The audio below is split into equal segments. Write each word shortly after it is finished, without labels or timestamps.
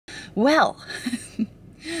Well,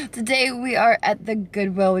 today we are at the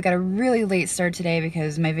Goodwill. We got a really late start today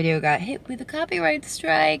because my video got hit with a copyright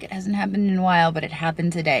strike. It hasn't happened in a while, but it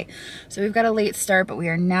happened today. So we've got a late start, but we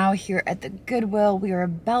are now here at the Goodwill. We are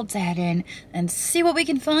about to head in and see what we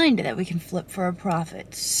can find that we can flip for a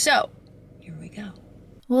profit. So, here we go.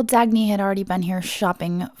 Well, Dagny had already been here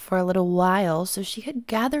shopping for a little while, so she had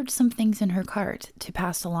gathered some things in her cart to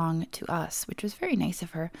pass along to us, which was very nice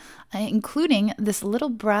of her, including this little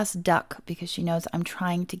brass duck, because she knows I'm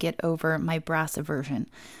trying to get over my brass aversion.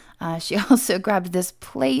 She also grabbed this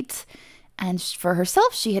plate, and for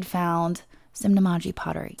herself, she had found some Namaji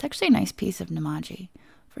pottery. It's actually a nice piece of Namaji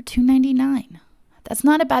for $2.99. That's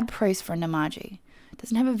not a bad price for Namaji. It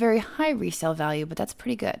doesn't have a very high resale value, but that's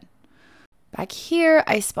pretty good. Back here,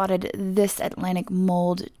 I spotted this Atlantic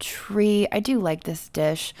mold tree. I do like this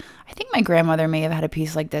dish. I think my grandmother may have had a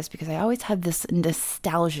piece like this because I always have this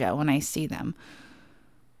nostalgia when I see them.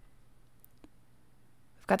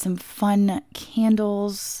 I've got some fun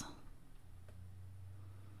candles.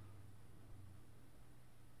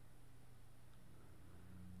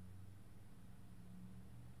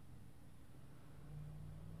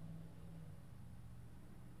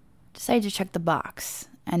 Decided to check the box.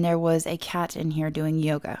 And there was a cat in here doing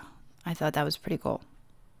yoga. I thought that was pretty cool.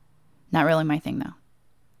 Not really my thing, though.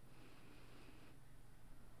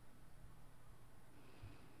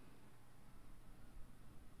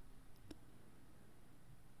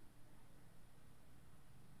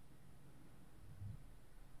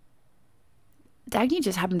 Dagny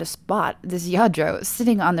just happened to spot this Yadro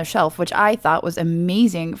sitting on the shelf, which I thought was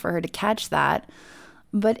amazing for her to catch that.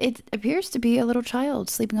 But it appears to be a little child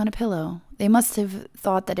sleeping on a pillow. They must have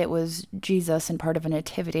thought that it was Jesus and part of a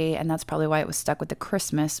nativity, and that's probably why it was stuck with the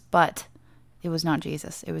Christmas, but it was not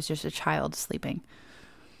Jesus. It was just a child sleeping.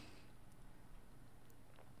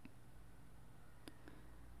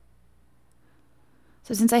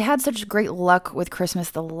 So since I had such great luck with Christmas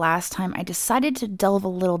the last time, I decided to delve a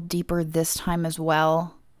little deeper this time as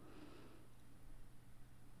well.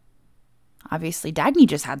 Obviously, Dagny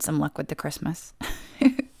just had some luck with the Christmas.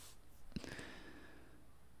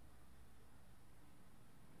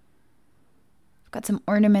 Got some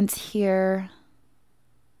ornaments here.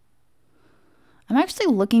 I'm actually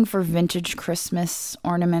looking for vintage Christmas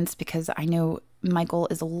ornaments because I know Michael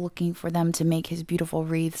is looking for them to make his beautiful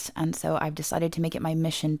wreaths, and so I've decided to make it my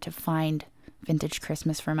mission to find vintage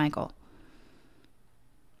Christmas for Michael.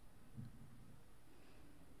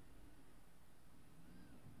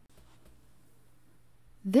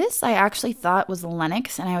 This I actually thought was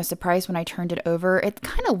Lennox, and I was surprised when I turned it over. It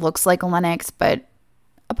kind of looks like Lennox, but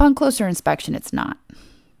upon closer inspection, it's not.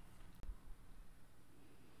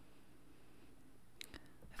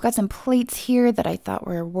 I've got some plates here that I thought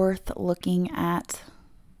were worth looking at.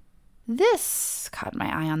 This caught my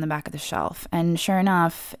eye on the back of the shelf, and sure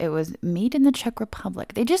enough, it was made in the Czech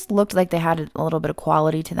Republic. They just looked like they had a little bit of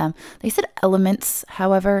quality to them. They said elements,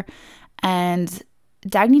 however, and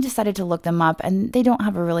Dagny decided to look them up, and they don't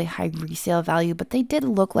have a really high resale value, but they did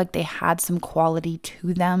look like they had some quality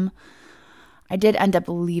to them. I did end up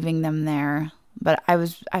leaving them there, but I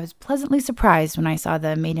was pleasantly surprised when I saw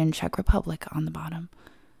the Made in Czech Republic on the bottom.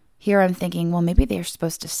 Here I'm thinking, well, maybe they're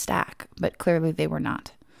supposed to stack, but clearly they were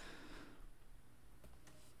not.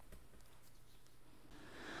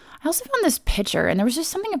 I also found this pitcher, and there was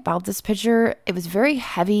just something about this pitcher. It was very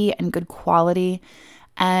heavy and good quality.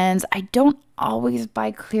 And I don't always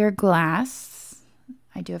buy clear glass.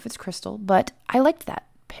 I do if it's crystal, but I liked that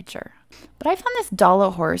pitcher. But I found this dollar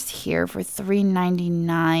horse here for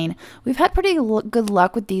 $3.99. We've had pretty good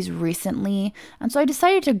luck with these recently, and so I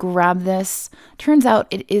decided to grab this. Turns out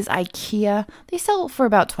it is IKEA. They sell for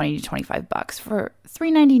about 20 to 25 bucks. For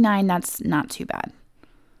 $3.99, that's not too bad.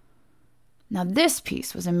 Now this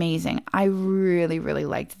piece was amazing. I really, really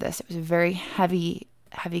liked this. It was very heavy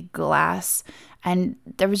glass, and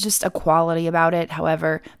there was just a quality about it.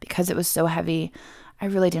 However, because it was so heavy, I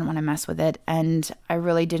really didn't want to mess with it, and I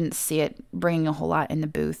really didn't see it bringing a whole lot in the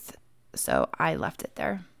booth, so I left it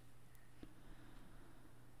there.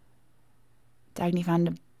 Dagny found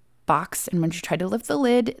a box, and when she tried to lift the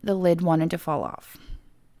lid wanted to fall off.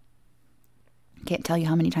 Can't tell you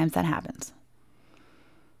how many times that happens.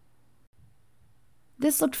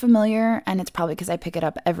 This looked familiar, and it's probably because I pick it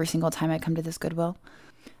up every single time I come to this Goodwill.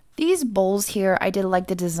 These bowls here, I did like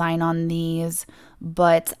the design on these,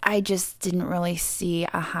 but I just didn't really see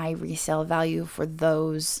a high resale value for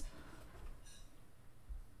those.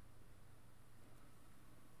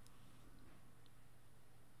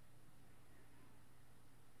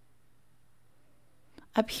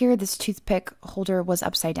 Up here, this toothpick holder was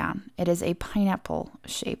upside down. It is a pineapple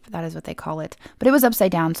shape. That is what they call it. But it was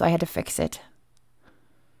upside down, so I had to fix it.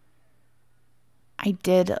 I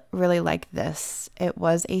did really like this. It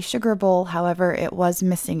was a sugar bowl. However, it was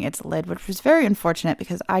missing its lid, which was very unfortunate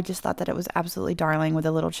because I just thought that it was absolutely darling with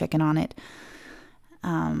a little chicken on it.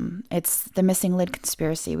 It's the missing lid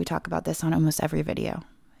conspiracy. We talk about this on almost every video.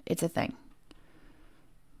 It's a thing.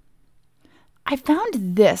 I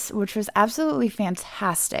found this, which was absolutely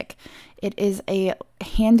fantastic. It is a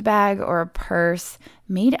handbag or a purse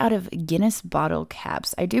made out of Guinness bottle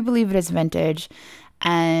caps. I do believe it is vintage,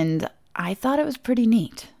 and I thought it was pretty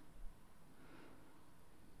neat.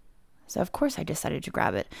 So of course I decided to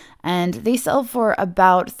grab it. And they sell for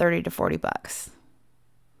about 30 to 40 bucks.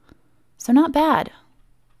 So not bad.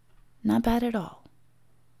 Not bad at all.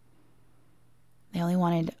 They only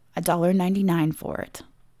wanted $1.99 for it.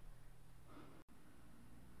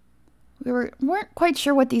 We weren't quite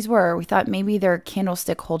sure what these were. We thought maybe they're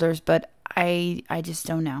candlestick holders, but I just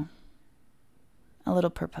don't know. A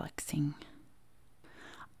little perplexing.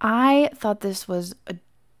 I thought this was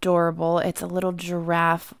adorable. It's a little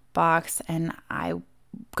giraffe box, and I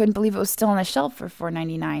couldn't believe it was still on the shelf for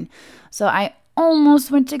 $4.99. So I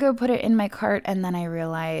almost went to go put it in my cart, and then I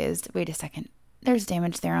realized, wait a second, there's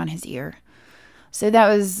damage there on his ear. So that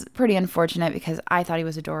was pretty unfortunate because I thought he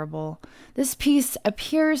was adorable. This piece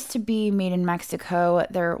appears to be made in Mexico.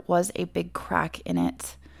 There was a big crack in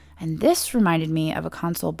it. And this reminded me of a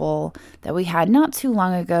console bowl that we had not too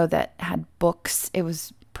long ago that had books. It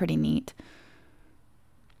was pretty neat.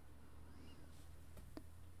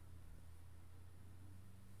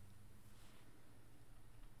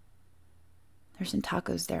 There's some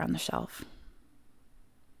tacos there on the shelf.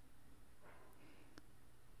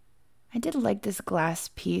 I did like this glass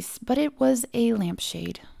piece, but it was a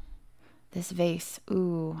lampshade. This vase,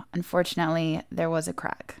 ooh, unfortunately, there was a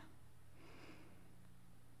crack.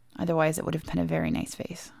 Otherwise, it would have been a very nice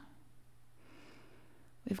vase.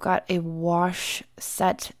 We've got a wash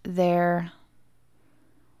set there.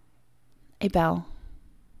 A bell.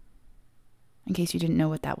 In case you didn't know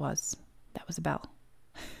what that was a bell.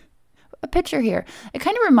 A picture here. It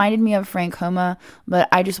kind of reminded me of Francoma, but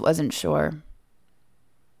I just wasn't sure.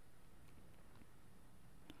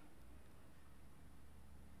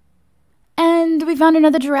 And we found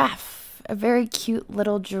another giraffe, a very cute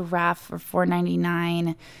little giraffe for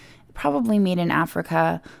 $4.99, probably made in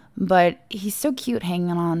Africa, but he's so cute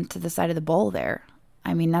hanging on to the side of the bowl there.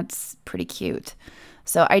 I mean, that's pretty cute.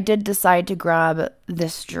 So I did decide to grab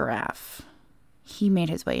this giraffe. He made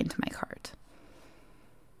his way into my cart.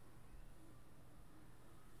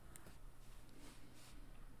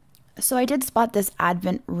 So I did spot this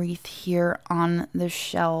Advent wreath here on the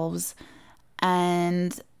shelves,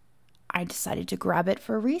 and I decided to grab it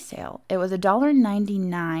for resale. It was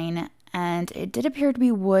 $1.99, and it did appear to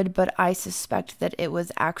be wood, but I suspect that it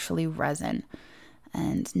was actually resin.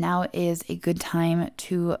 And now is a good time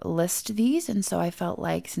to list these, and so I felt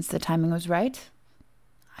like since the timing was right,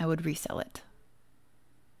 I would resell it.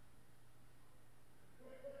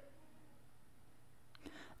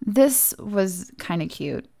 This was kind of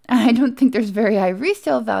cute. I don't think there's very high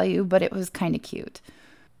resale value, but it was kind of cute.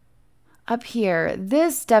 Up here,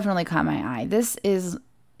 this definitely caught my eye. This is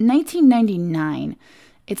 $19.99.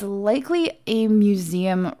 It's likely a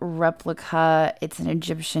museum replica. It's an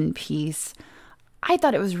Egyptian piece. I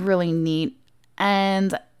thought it was really neat,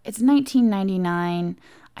 and it's $19.99.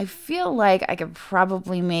 I feel like I could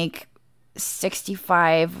probably make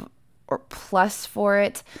 $65 or plus for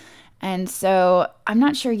it. And so I'm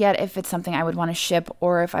not sure yet if it's something I would want to ship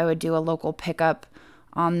or if I would do a local pickup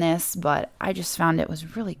on this, but I just found it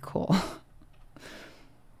was really cool.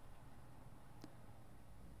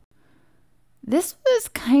 This was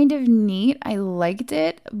kind of neat. I liked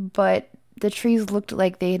it, but the trees looked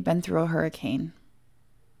like they had been through a hurricane.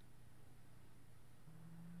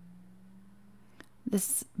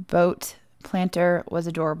 This boat planter was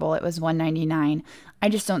adorable. It was $1.99. I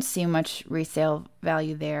just don't see much resale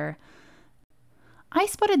value there. I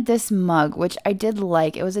spotted this mug, which I did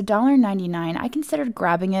like. It was $1.99. I considered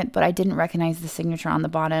grabbing it, but I didn't recognize the signature on the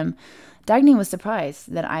bottom. Dagny was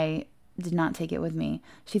surprised that I did not take it with me.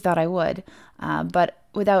 She thought I would, but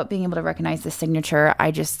without being able to recognize the signature,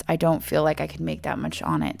 I don't feel like I could make that much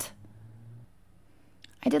on it.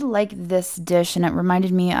 I did like this dish, and it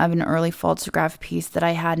reminded me of an early photograph piece that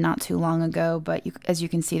I had not too long ago, but as you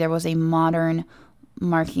can see, there was a modern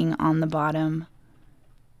marking on the bottom.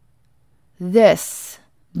 This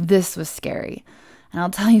was scary, and I'll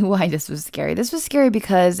tell you why this was scary. This was scary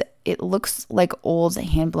because it looks like old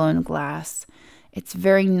hand-blown glass. It's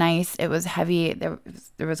very nice. It was heavy. There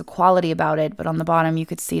was a quality about it, but on the bottom you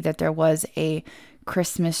could see that there was a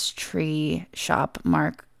Christmas tree shop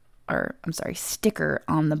sticker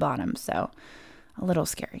on the bottom. So a little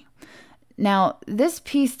scary. Now, this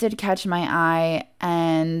piece did catch my eye,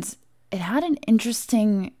 and it had an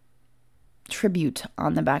interesting tribute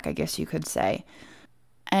on the back, I guess you could say.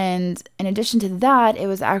 And in addition to that, it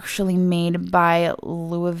was actually made by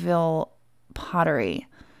Louisville Pottery.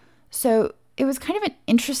 So it was kind of an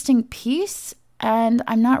interesting piece, and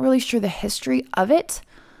I'm not really sure the history of it,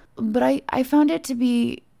 but I found it to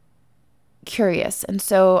be curious, and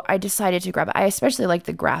so I decided to grab it. I especially like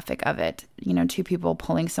the graphic of it, you know, two people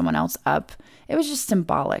pulling someone else up. It was just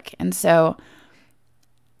symbolic, and so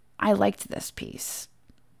I liked this piece.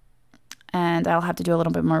 And I'll have to do a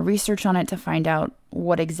little bit more research on it to find out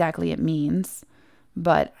what exactly it means,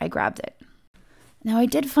 but I grabbed it. Now, I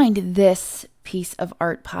did find this piece of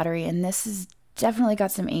art pottery, and this has definitely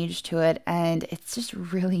got some age to it, and it's just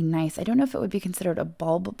really nice. I don't know if it would be considered a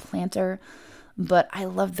bulb planter, but I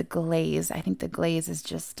love the glaze. I think the glaze is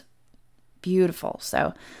just beautiful,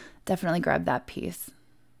 so definitely grab that piece.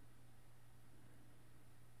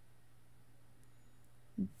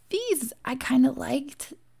 These I kind of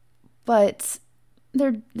liked, but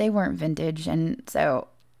they weren't vintage, and so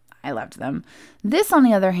I loved them. This, on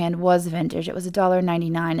the other hand, was vintage. It was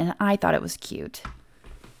 $1.99, and I thought it was cute.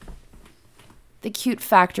 The cute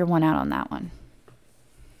factor went out on that one.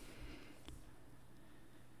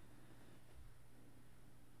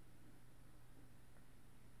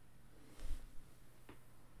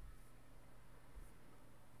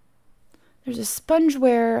 There's a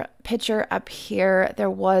spongeware pitcher up here. There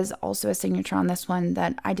was also a signature on this one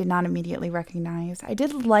that I did not immediately recognize. I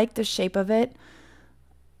did like the shape of it,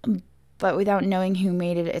 but without knowing who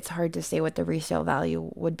made it, it's hard to say what the resale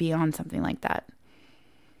value would be on something like that.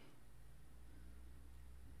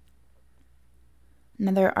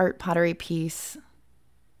 Another art pottery piece.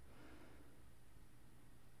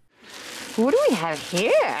 What do we have here?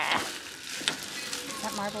 Is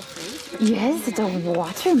that marble fruit? Yes, it's a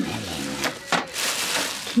watermelon.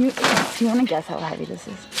 Do you want to guess how heavy this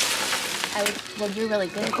is? Well, you're really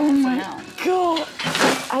good. Oh my god!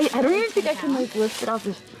 I don't even think I can like lift it off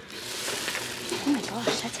this. Oh my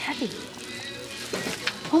gosh, that's heavy.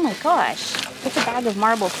 Oh my gosh! It's a bag of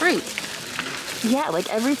marble fruit. Yeah, like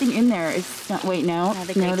everything in there is. Wait, no,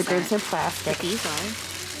 the grapes are plastic. But these are.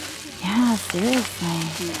 Yeah, seriously.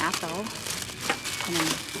 And an apple. And then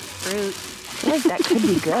fruit. I feel like that could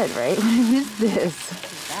be good, right? What is this? What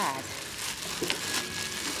is that?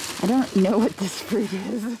 I don't know what this fruit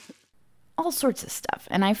is. All sorts of stuff.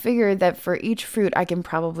 And I figured that for each fruit, I can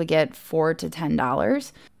probably get $4 to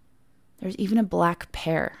 $10. There's even a black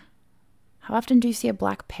pear. How often do you see a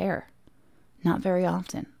black pear? Not very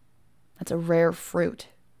often. That's a rare fruit.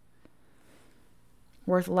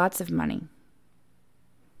 Worth lots of money.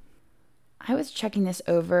 I was checking this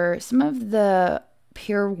over. Some of the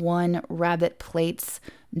Pier 1 rabbit plates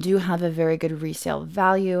do have a very good resale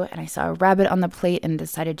value, and I saw a rabbit on the plate and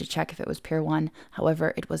decided to check if it was Pier 1.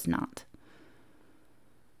 However, it was not.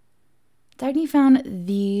 Dagny found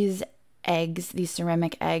these eggs, these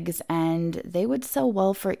ceramic eggs, and they would sell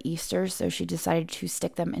well for Easter, so she decided to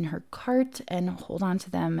stick them in her cart and hold on to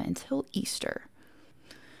them until Easter.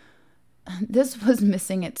 This was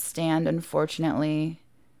missing its stand, unfortunately.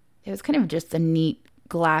 It was kind of just a neat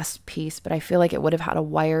glass piece, but I feel like it would have had a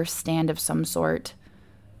wire stand of some sort.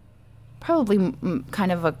 Probably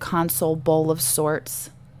kind of a console bowl of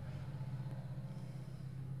sorts.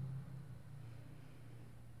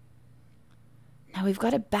 Now we've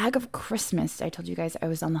got a bag of Christmas. I told you guys I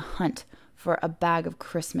was on the hunt for a bag of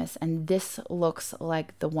Christmas, and this looks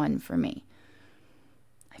like the one for me.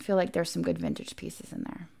 I feel like there's some good vintage pieces in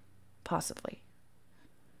there. Possibly.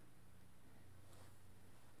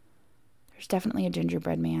 There's definitely a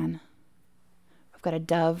gingerbread man. I've got a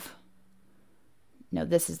dove. No,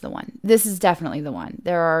 this is the one. This is definitely the one.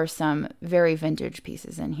 There are some very vintage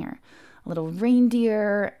pieces in here. A little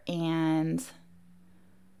reindeer, and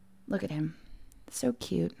look at him. So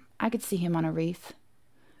cute. I could see him on a wreath.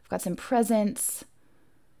 I've got some presents.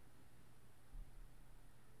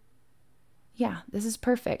 Yeah, this is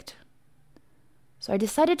perfect. So I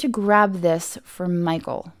decided to grab this for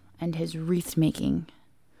Michael and his wreath making.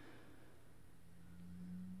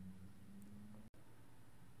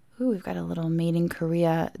 Ooh, we've got a little made in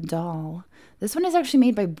Korea doll. This one is actually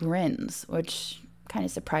made by Brins, which kind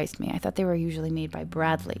of surprised me. I thought they were usually made by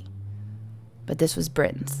Bradley, but this was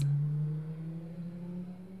Brins.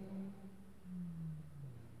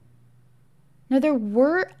 Now, there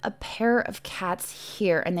were a pair of cats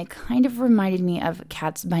here, and they kind of reminded me of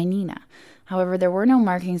Cats by Nina. However, there were no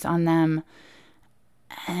markings on them,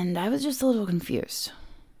 and I was just a little confused.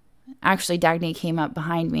 Actually, Dagny came up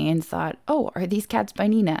behind me and thought, "Oh, are these cats by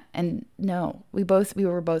Nina?" And no, we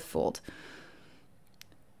were both fooled.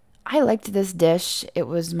 I liked this dish. It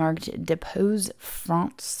was marked Depose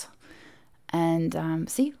France. And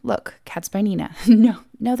see, look, cats by Nina.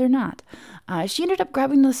 No, they're not. She ended up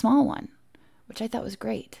grabbing the small one, which I thought was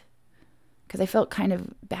great because I felt kind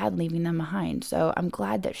of bad leaving them behind. So I'm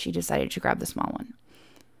glad that she decided to grab the small one.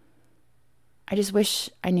 I just wish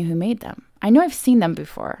I knew who made them. I know I've seen them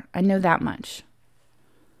before. I know that much.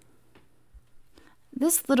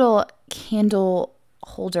 This little candle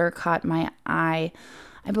holder caught my eye.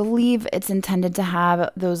 I believe it's intended to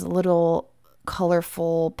have those little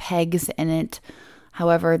colorful pegs in it.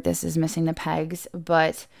 However, this is missing the pegs,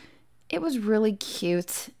 but it was really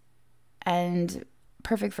cute and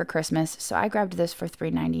perfect for Christmas. So I grabbed this for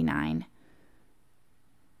 $3.99.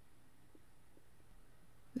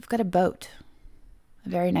 We've got a boat. A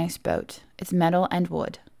very nice boat. It's metal and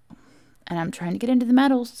wood. And I'm trying to get into the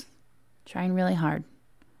metals. Trying really hard.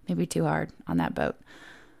 Maybe too hard on that boat.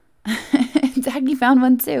 Dagny found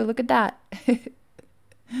one too. Look at that.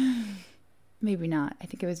 Maybe not. I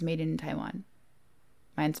think it was made in Taiwan.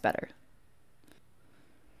 Mine's better.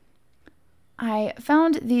 I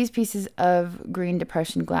found these pieces of green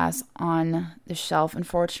depression glass on the shelf.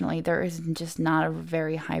 Unfortunately, there is just not a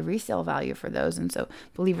very high resale value for those, and so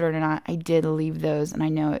believe it or not, I did leave those. And I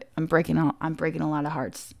know I'm breaking a lot of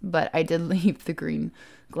hearts, but I did leave the green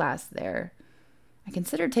glass there. I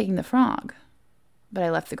considered taking the frog, but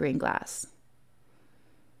I left the green glass.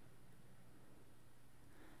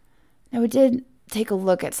 Now we did take a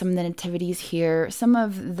look at some of the nativities here. Some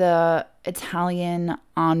of the Italian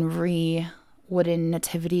Henri wooden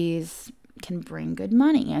nativities can bring good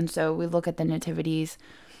money. And so we look at the nativities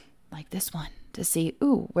like this one to see,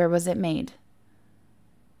 ooh, where was it made?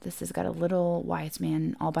 This has got a little wise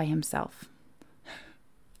man all by himself.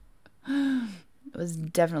 It was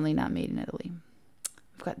definitely not made in Italy.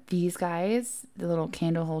 We've got these guys, the little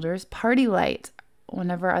candle holders. Party Light,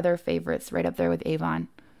 one of our other favorites, right up there with Avon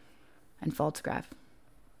and Falstaff.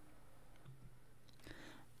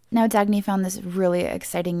 Now Dagny found this really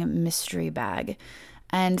exciting mystery bag,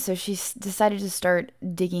 and so she decided to start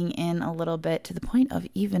digging in a little bit to the point of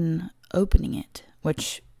even opening it,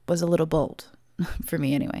 which was a little bold for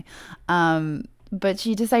me anyway. But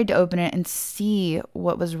she decided to open it and see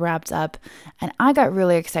what was wrapped up, and I got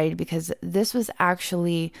really excited because this was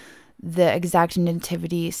actually the exact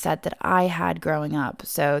nativity set that I had growing up,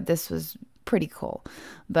 so this was pretty cool.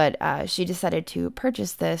 But she decided to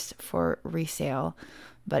purchase this for resale.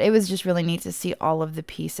 But it was just really neat to see all of the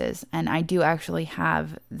pieces. And I do actually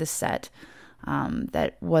have the set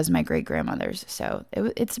that was my great-grandmother's. So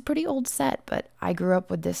it's a pretty old set, but I grew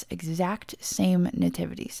up with this exact same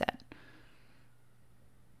nativity set.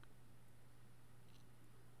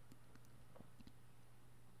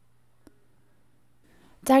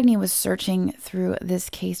 Dagny was searching through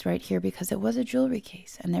this case right here because it was a jewelry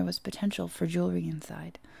case and there was potential for jewelry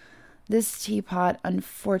inside. This teapot,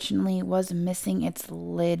 unfortunately, was missing its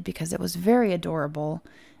lid because it was very adorable,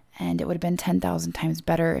 and it would have been 10,000 times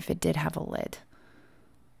better if it did have a lid.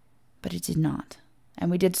 But it did not,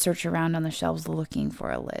 and we did search around on the shelves looking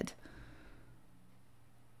for a lid.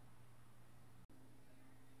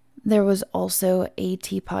 There was also a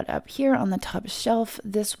teapot up here on the top shelf.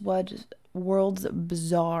 This was World's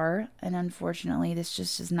Bazaar, and unfortunately, this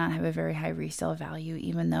just does not have a very high resale value,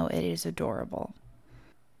 even though it is adorable.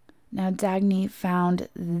 Now Dagny found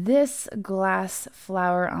this glass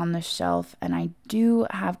flower on the shelf, and I do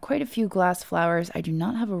have quite a few glass flowers. I do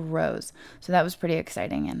not have a rose, so that was pretty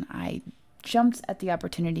exciting, and I jumped at the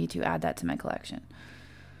opportunity to add that to my collection.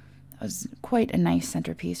 That was quite a nice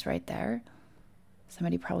centerpiece right there.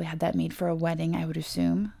 Somebody probably had that made for a wedding, I would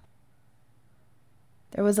assume.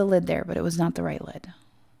 There was a lid there, but it was not the right lid.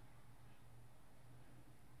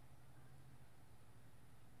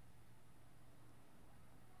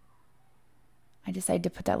 I decided to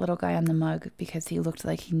put that little guy on the mug because he looked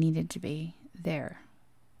like he needed to be there.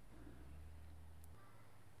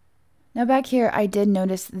 Now back here, I did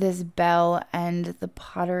notice this bell, and the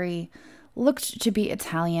pottery looked to be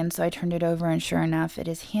Italian, so I turned it over, and sure enough, it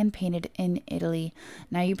is hand-painted in Italy.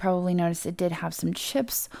 Now you probably noticed it did have some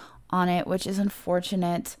chips on it, which is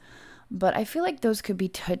unfortunate, but I feel like those could be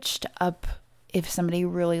touched up if somebody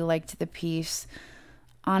really liked the piece.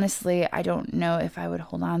 Honestly, I don't know if I would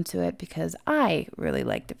hold on to it because I really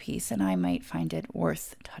like the piece and I might find it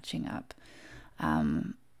worth touching up.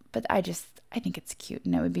 But I think it's cute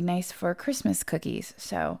and it would be nice for Christmas cookies.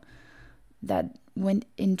 So that went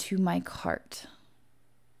into my cart.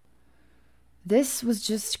 This was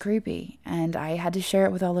just creepy, and I had to share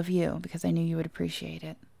it with all of you because I knew you would appreciate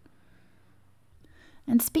it.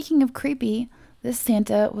 And speaking of creepy, this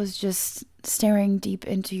Santa was just staring deep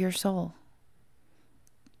into your soul.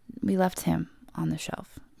 We left him on the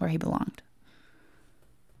shelf where he belonged.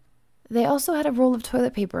 They also had a roll of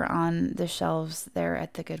toilet paper on the shelves there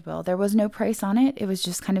at the Goodwill. There was no price on it. It was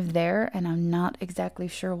just kind of there, and I'm not exactly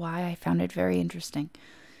sure why. I found it very interesting.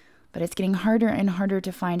 But it's getting harder and harder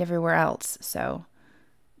to find everywhere else, so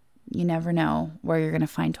you never know where you're going to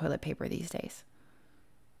find toilet paper these days.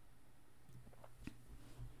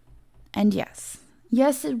 And yes,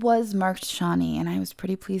 it was marked Shawnee, and I was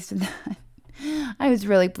pretty pleased with that. I was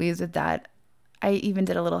really pleased with that. I even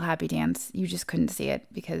did a little happy dance. You just couldn't see it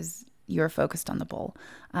because you were focused on the bowl.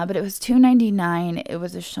 But it was $2.99. It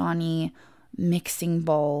was a Shawnee mixing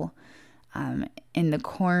bowl in the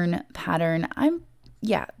corn pattern.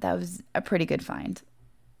 Yeah, that was a pretty good find.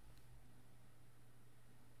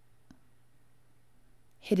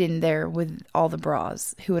 Hidden there with all the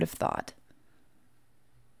bras. Who would have thought?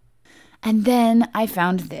 And then I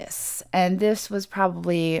found this, and this was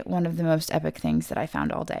probably one of the most epic things that I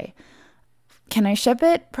found all day. Can I ship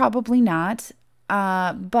it? Probably not,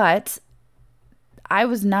 but I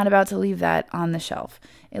was not about to leave that on the shelf.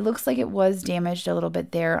 It looks like it was damaged a little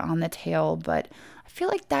bit there on the tail, but I feel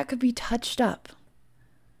like that could be touched up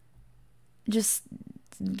just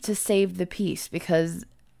to save the piece because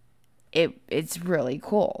it's really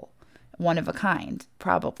cool. One of a kind,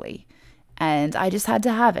 probably. And I just had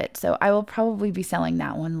to have it, so I will probably be selling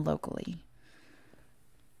that one locally.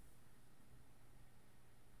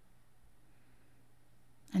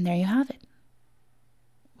 And there you have it.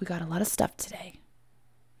 We got a lot of stuff today.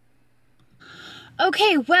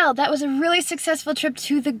 Okay, well, that was a really successful trip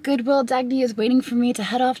to the Goodwill. Dagny is waiting for me to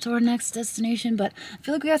head off to our next destination, but I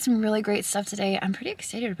feel like we got some really great stuff today. I'm pretty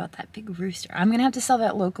excited about that big rooster. I'm going to have to sell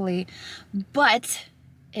that locally, but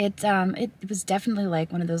it was definitely like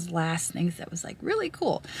one of those last things that was like really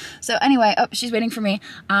cool. So anyway, she's waiting for me.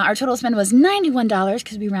 Our total spend was $91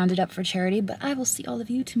 because we rounded up for charity, but I will see all of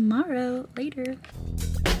you tomorrow. Later.